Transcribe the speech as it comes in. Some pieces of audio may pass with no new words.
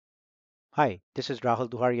Hi, this is Rahul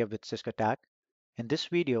Duharia with Cisco TAC. In this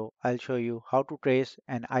video, I'll show you how to trace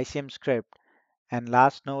an ICM script and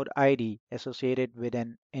last node ID associated with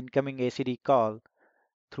an incoming ACD call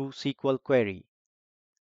through SQL query.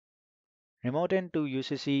 Remote into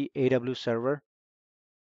UCCE AW server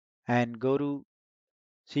and go to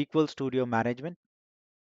SQL Studio Management.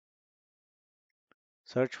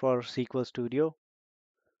 Search for SQL Studio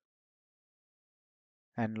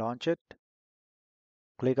and launch it.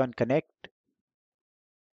 Click on Connect.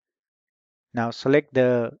 Now select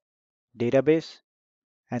the database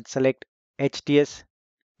and select HTS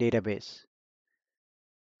database.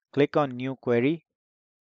 Click on New Query.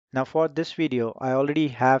 Now for this video, I already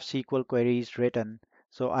have SQL queries written,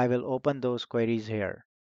 so I will open those queries here.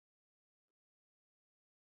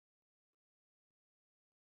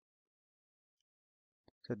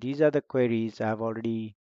 So these are the queries I have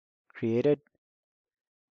already created.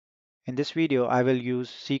 In this video, I will use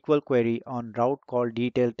SQL query on route call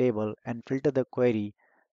detail table and filter the query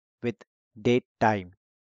with date time.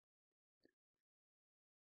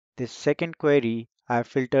 This second query, I have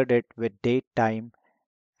filtered it with date time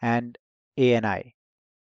and ANI.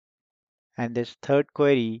 And this third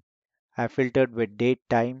query, I have filtered with date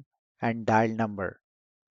time and dial number.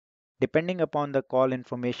 Depending upon the call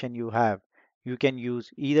information you have, you can use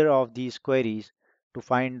either of these queries to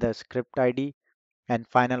find the script ID and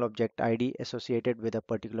final object ID associated with a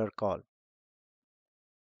particular call.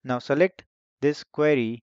 Now select this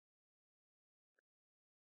query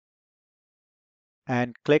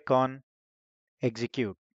and click on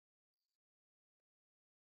Execute.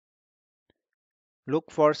 Look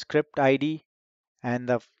for script ID and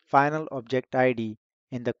the final object ID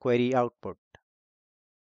in the query output.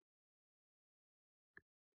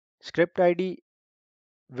 Script ID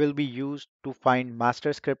will be used to find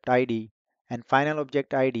master script ID and final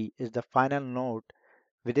object ID is the final node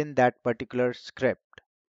within that particular script.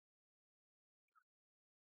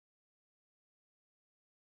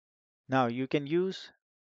 Now you can use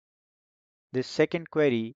this second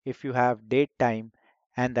query if you have date time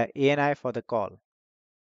and the ANI for the call.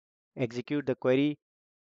 Execute the query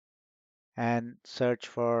and search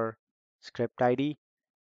for script ID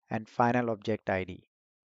and final object ID.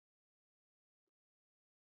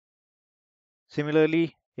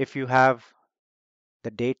 Similarly, if you have the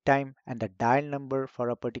date time and the dial number for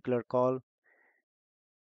a particular call,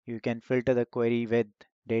 you can filter the query with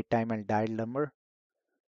date time and dial number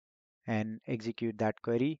and execute that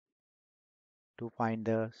query to find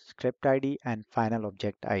the script ID and final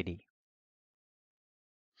object ID.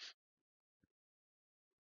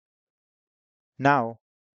 Now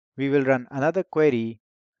we will run another query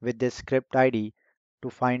with this script ID to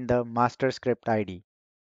find the master script ID.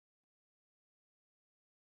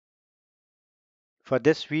 For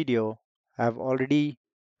this video, I have already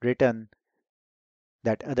written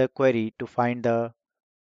that other query to find the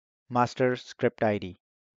master script ID.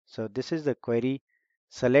 So this is the query,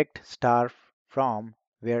 select star from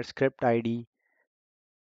where script ID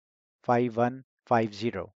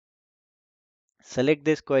 5150. Select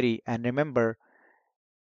this query and remember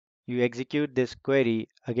you execute this query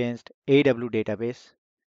against AW database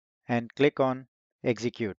and click on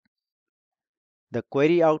execute. The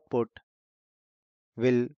query output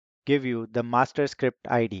will give you the master script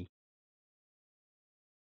ID.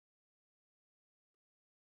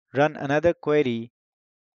 Run another query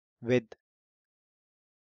with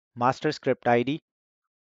master script ID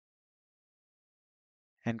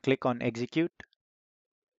and click on execute.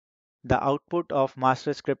 The output of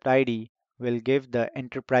master script ID will give the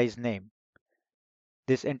enterprise name.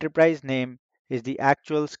 This enterprise name is the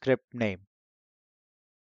actual script name.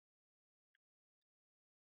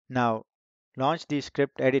 Now launch the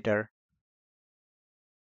script editor,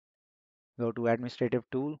 go to administrative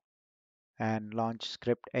tool and launch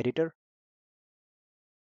script editor.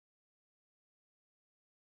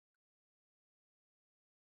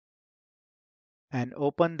 And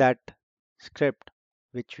open that script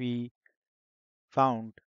which we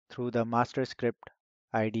found through the master script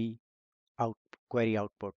ID out query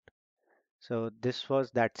output. So this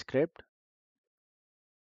was that script.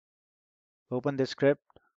 Open the script.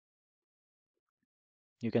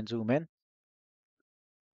 You can zoom in.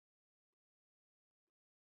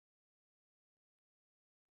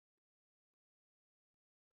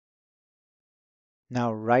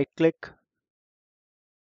 Now right click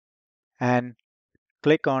and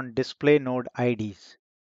click on display node IDs.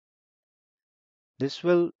 This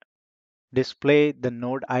will display the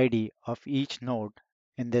node ID of each node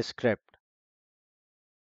in this script.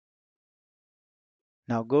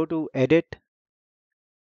 Now go to edit,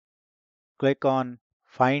 click on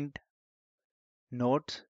find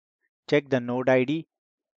nodes check the node ID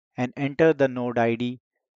and enter the node ID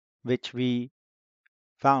which we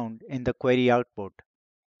found in the query output.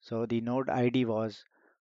 So the node ID was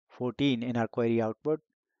 14 in our query output.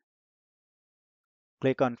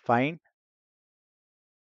 Click on Find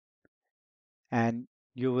and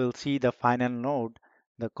you will see the final node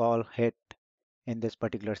the call hit in this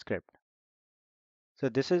particular script. So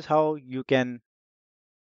this is how you can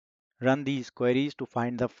run these queries to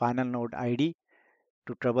find the final node ID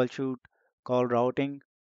to troubleshoot call routing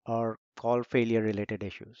or call failure related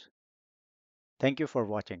issues. Thank you for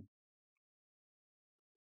watching.